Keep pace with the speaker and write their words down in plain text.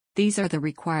These are the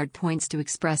required points to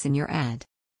express in your ad.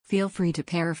 Feel free to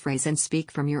paraphrase and speak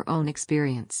from your own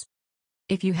experience.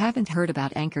 If you haven't heard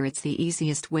about Anchor, it's the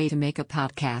easiest way to make a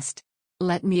podcast.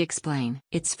 Let me explain.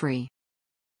 It's free.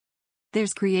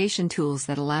 There's creation tools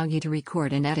that allow you to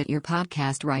record and edit your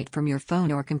podcast right from your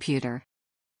phone or computer.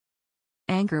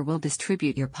 Anchor will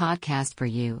distribute your podcast for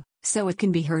you, so it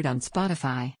can be heard on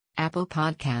Spotify, Apple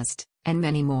Podcast, and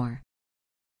many more.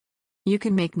 You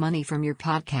can make money from your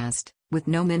podcast, with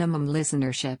no minimum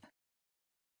listenership.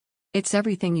 It's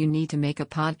everything you need to make a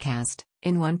podcast,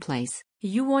 in one place.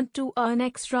 You want to earn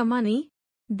extra money?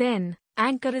 Then,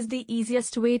 Anchor is the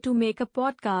easiest way to make a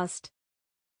podcast.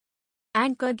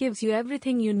 Anchor gives you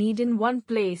everything you need in one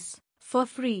place, for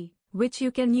free, which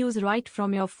you can use right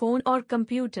from your phone or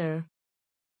computer.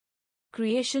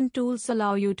 Creation tools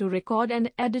allow you to record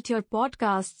and edit your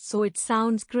podcast so it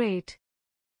sounds great.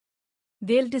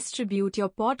 They'll distribute your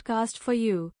podcast for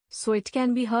you, so it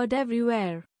can be heard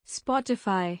everywhere: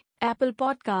 Spotify, Apple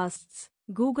Podcasts,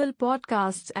 Google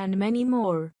Podcasts, and many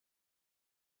more.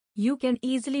 You can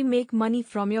easily make money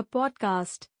from your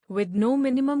podcast, with no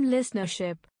minimum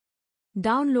listenership.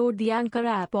 Download the Anchor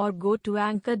app or go to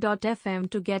anchor.fm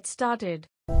to get started.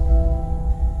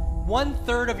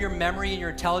 1/3 of your memory and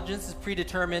your intelligence is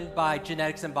predetermined by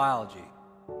genetics and biology.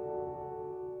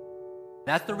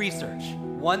 That's the research.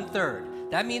 1/3.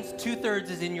 That means 2/3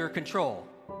 is in your control.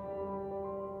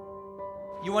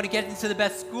 You want to get into the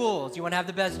best schools, you want to have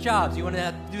the best jobs, you want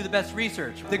to do the best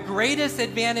research. The greatest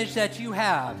advantage that you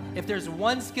have, if there's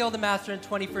one skill to master in the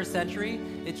 21st century,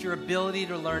 it's your ability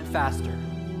to learn faster.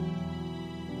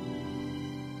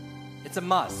 It's a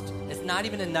must. It's not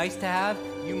even a nice to have.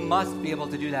 You must be able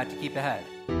to do that to keep ahead.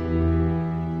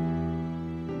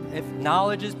 If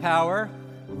knowledge is power,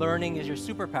 learning is your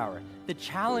superpower. The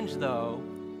challenge, though,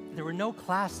 there were no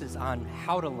classes on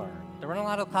how to learn. There weren't a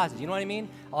lot of classes, you know what I mean?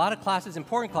 A lot of classes,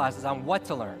 important classes on what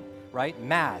to learn, right?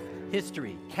 Math,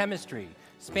 history, chemistry,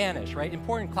 Spanish, right?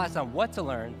 Important classes on what to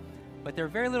learn, but there are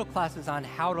very little classes on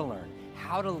how to learn,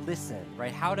 how to listen,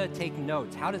 right? How to take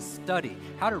notes, how to study,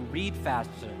 how to read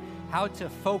faster, how to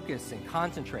focus and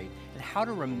concentrate, and how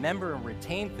to remember and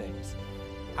retain things.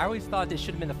 I always thought this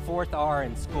should have been the 4th R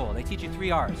in school. They teach you 3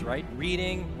 R's, right?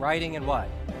 Reading, writing, and what?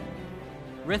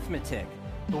 Arithmetic.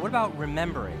 But what about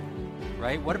remembering,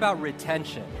 right? What about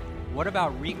retention? What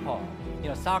about recall? You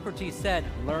know, Socrates said,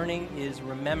 learning is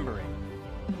remembering.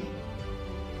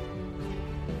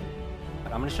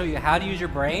 But I'm going to show you how to use your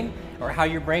brain, or how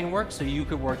your brain works, so you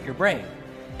could work your brain.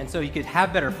 And so you could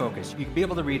have better focus. You could be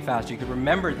able to read faster. You could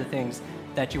remember the things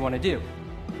that you want to do.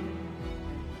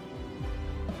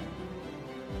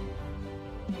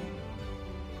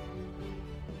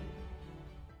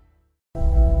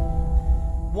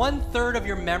 One-third of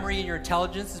your memory and your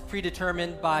intelligence is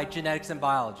predetermined by genetics and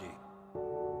biology.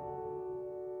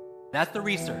 That's the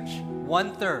research.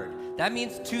 1/3. That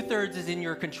means 2/3 is in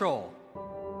your control.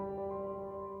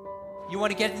 You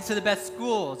want to get into the best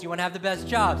schools, you want to have the best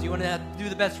jobs, you want to do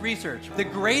the best research. The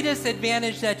greatest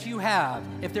advantage that you have,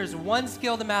 if there's one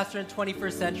skill to master in the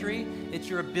 21st century, it's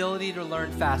your ability to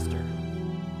learn faster.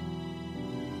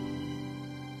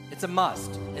 It's a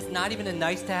must. It's not even a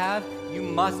nice to have. You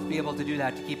must be able to do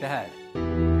that to keep ahead.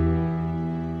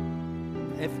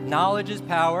 If knowledge is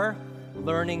power,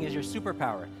 learning is your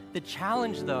superpower. The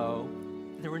challenge, though,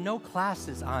 there were no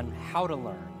classes on how to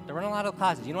learn. There weren't a lot of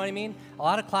classes, you know what I mean? A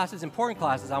lot of classes, important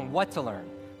classes on what to learn,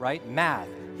 right? Math,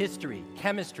 history,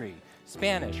 chemistry,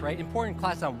 Spanish, right? Important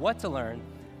classes on what to learn,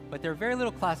 but there are very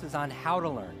little classes on how to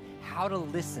learn, how to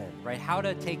listen, right? How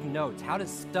to take notes, how to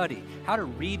study, how to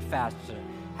read faster,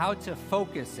 how to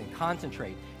focus and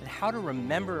concentrate, and how to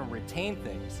remember and retain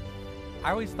things.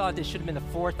 I always thought this should have been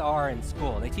the 4th R in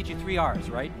school. They teach you 3 R's,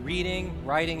 right? Reading,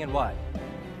 writing, and what?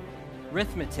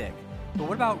 Arithmetic. But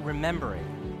what about remembering,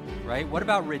 right? What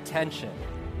about retention?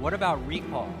 What about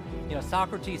recall? You know,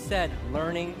 Socrates said,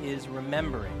 learning is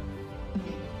remembering.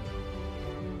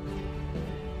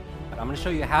 But I'm going to show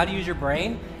you how to use your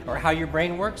brain, or how your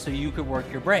brain works, so you could work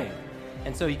your brain.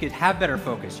 And so you could have better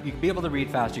focus. You could be able to read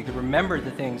faster. You could remember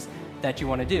the things that you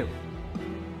want to do.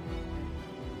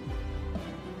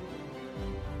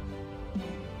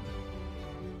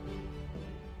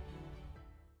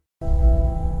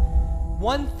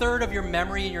 One-third of your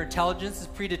memory and your intelligence is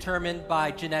predetermined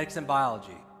by genetics and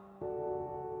biology.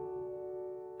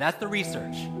 That's the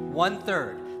research.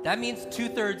 1/3. That means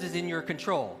 2/3 is in your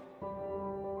control.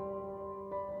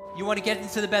 You want to get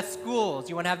into the best schools,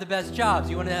 you want to have the best jobs,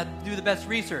 you want to do the best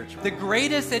research. The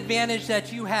greatest advantage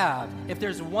that you have, if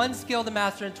there's one skill to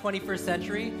master in the 21st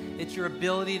century, it's your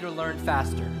ability to learn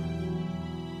faster.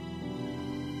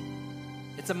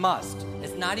 It's a It's a must.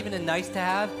 It's not even a nice to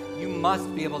have. You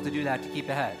must be able to do that to keep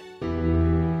ahead.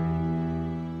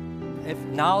 If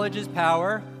knowledge is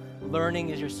power, learning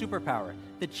is your superpower.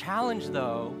 The challenge,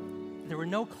 though, there were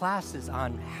no classes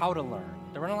on how to learn.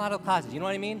 There weren't a lot of classes, you know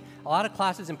what I mean? A lot of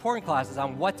classes, important classes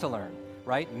on what to learn,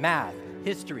 right? Math,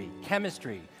 history,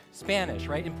 chemistry, Spanish,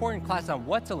 right? Important classes on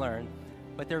what to learn,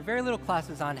 but there are very little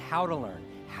classes on how to learn,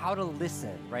 how to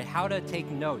listen, right? How to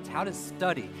take notes, how to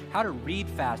study, how to read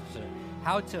faster,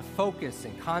 how to focus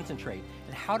and concentrate,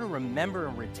 and how to remember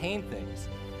and retain things.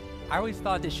 I always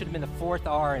thought this should have been the fourth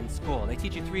R in school. They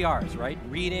teach you 3 R's, right?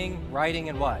 Reading, writing,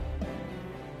 and what?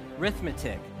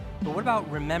 Arithmetic. But what about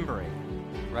remembering,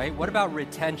 right? What about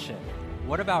retention?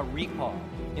 What about recall?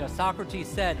 You know, Socrates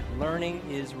said, learning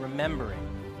is remembering.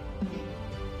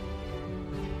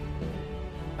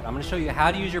 I'm going to show you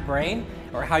how to use your brain,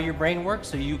 or how your brain works,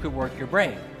 so you could work your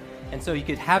brain. And so you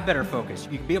could have better focus.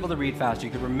 You could be able to read faster.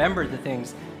 You could remember the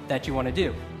things that you want to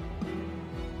do.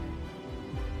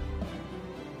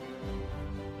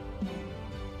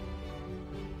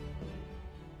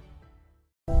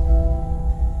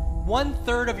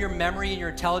 One-third of your memory and your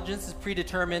intelligence is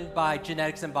predetermined by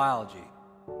genetics and biology.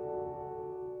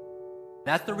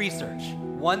 That's the research.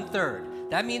 1/3.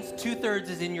 That means 2/3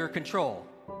 is in your control.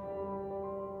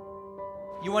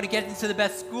 You want to get into the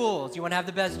best schools, you want to have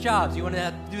the best jobs, you want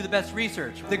to do the best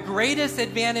research. The greatest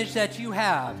advantage that you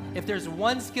have, if there's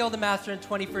one skill to master in the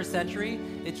 21st century,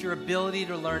 it's your ability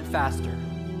to learn faster.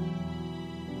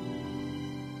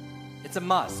 It's a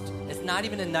must. It's not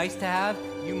even a nice to have.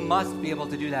 You must be able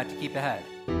to do that to keep ahead.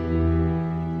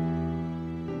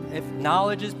 If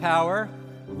knowledge is power,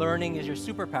 learning is your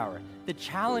superpower. The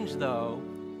challenge, though,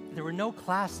 there were no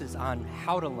classes on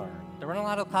how to learn. There weren't a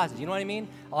lot of classes, you know what I mean?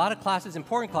 A lot of classes,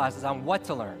 important classes on what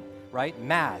to learn, right?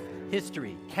 Math,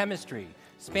 history, chemistry,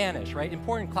 Spanish, right?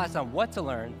 Important classes on what to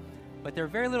learn, but there are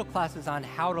very little classes on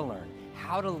how to learn,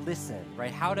 how to listen,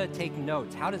 right? How to take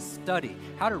notes, how to study,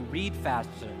 how to read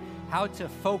faster, how to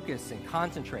focus and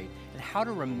concentrate, and how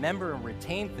to remember and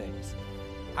retain things.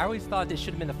 I always thought this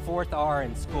should have been the fourth R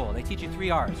in school. They teach you 3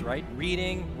 R's, right?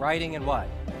 Reading, writing, and what?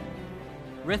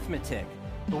 Arithmetic.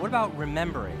 But what about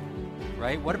remembering,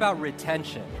 right? What about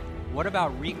retention? What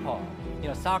about recall? You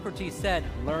know, Socrates said,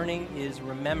 learning is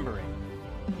remembering.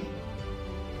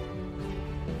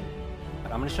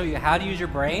 But I'm going to show you how to use your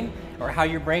brain, or how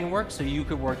your brain works, so you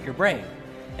could work your brain.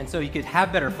 And so you could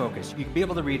have better focus. You could be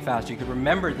able to read faster. You could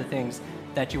remember the things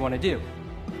that you want to do.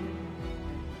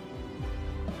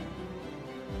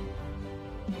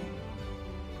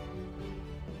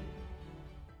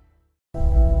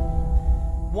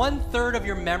 One-third of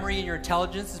your memory and your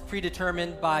intelligence is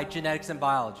predetermined by genetics and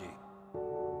biology.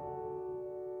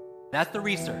 That's the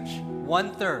research.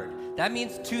 1/3. That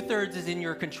means 2/3 is in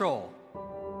your control.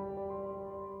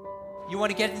 You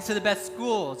want to get into the best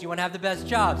schools, you want to have the best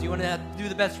jobs, you want to do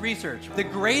the best research. The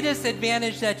greatest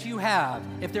advantage that you have,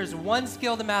 if there's one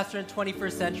skill to master in the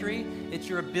 21st century, it's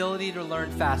your ability to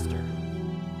learn faster.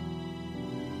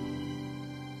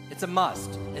 It's a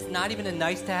must. It's not even a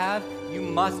nice to have. You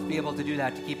must be able to do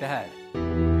that to keep ahead.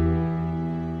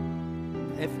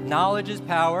 If knowledge is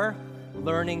power,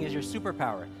 learning is your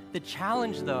superpower. The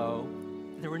challenge, though,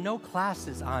 there were no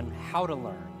classes on how to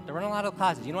learn. There weren't a lot of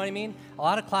classes, you know what I mean? A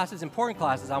lot of classes, important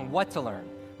classes on what to learn,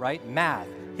 right? Math,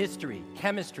 history,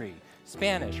 chemistry,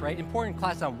 Spanish, right? Important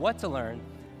classes on what to learn,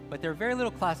 but there are very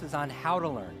little classes on how to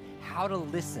learn, how to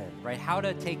listen, right? How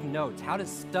to take notes, how to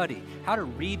study, how to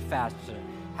read faster,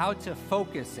 how to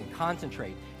focus and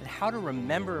concentrate, and how to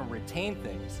remember and retain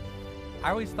things.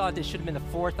 I always thought this should have been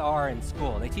the fourth R in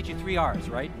school. They teach you 3 R's,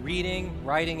 right? Reading,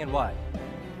 writing, and what?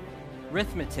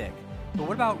 Arithmetic. But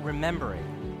what about remembering,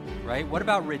 right? What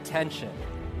about retention?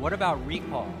 What about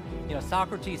recall? You know,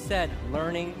 Socrates said,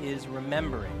 learning is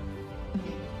remembering.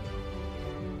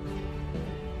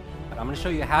 But I'm going to show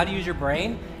you how to use your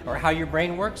brain, or how your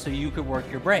brain works, so you could work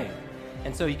your brain.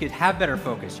 And so you could have better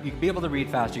focus. You could be able to read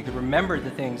faster. You could remember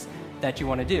the things that you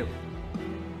want to do.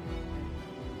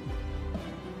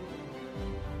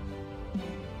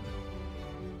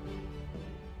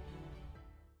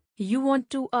 You want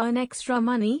to earn extra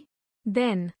money?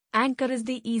 Then, Anchor is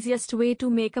the easiest way to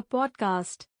make a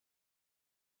podcast.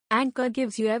 Anchor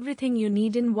gives you everything you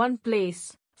need in one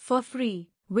place, for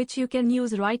free, which you can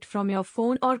use right from your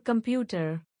phone or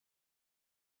computer.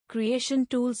 Creation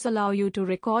tools allow you to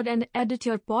record and edit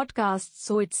your podcast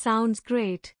so it sounds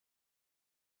great.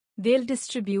 They'll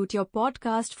distribute your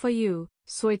podcast for you,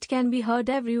 so it can be heard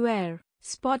everywhere: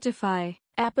 Spotify,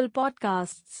 Apple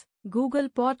Podcasts, Google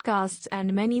Podcasts,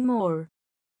 and many more.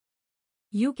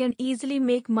 You can easily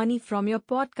make money from your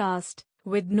podcast,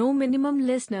 with no minimum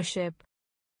listenership.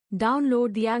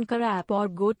 Download the Anchor app or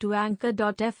go to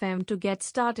anchor.fm to get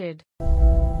started.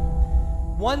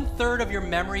 1/3 of your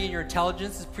memory and your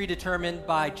intelligence is predetermined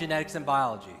by genetics and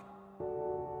biology.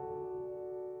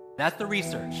 That's the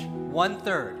research.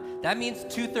 1/3. That means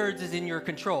 2/3 is in your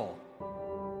control.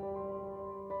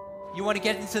 You want to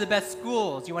get into the best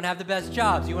schools, you want to have the best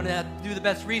jobs, you want to do the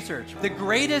best research. The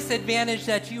greatest advantage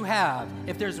that you have,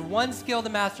 if there's one skill to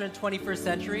master in the 21st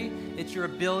century, it's your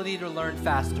ability to learn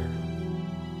faster.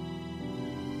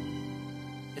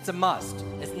 It's a must.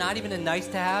 It's not even a nice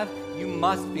to have. You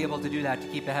must be able to do that to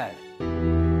keep ahead.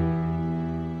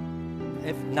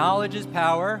 If knowledge is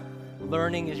power,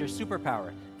 learning is your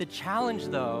superpower. The challenge,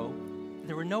 though,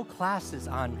 there were no classes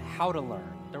on how to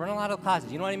learn. There weren't a lot of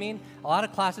classes, you know what I mean? A lot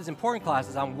of classes, important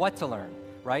classes on what to learn,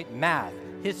 right? Math,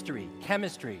 history,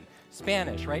 chemistry,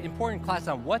 Spanish, right? Important classes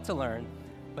on what to learn,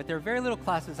 but there are very little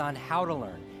classes on how to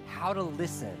learn, how to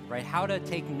listen, right? How to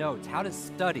take notes, how to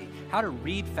study, how to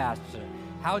read faster,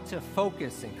 how to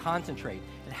focus and concentrate,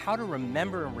 and how to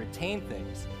remember and retain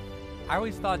things. I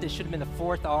always thought this should have been the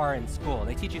 4th R in school.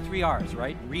 They teach you 3 R's,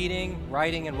 right? Reading,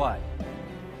 writing, and what?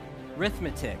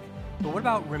 Arithmetic. But what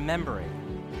about remembering,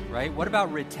 right? What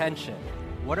about retention?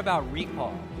 What about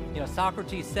recall? You know,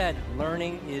 Socrates said,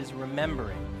 learning is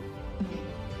remembering.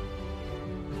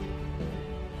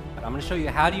 But I'm going to show you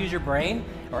how to use your brain,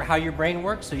 or how your brain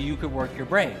works, so you could work your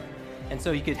brain. And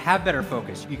so you could have better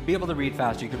focus. You could be able to read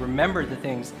faster. You could remember the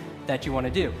things that you want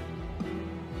to do.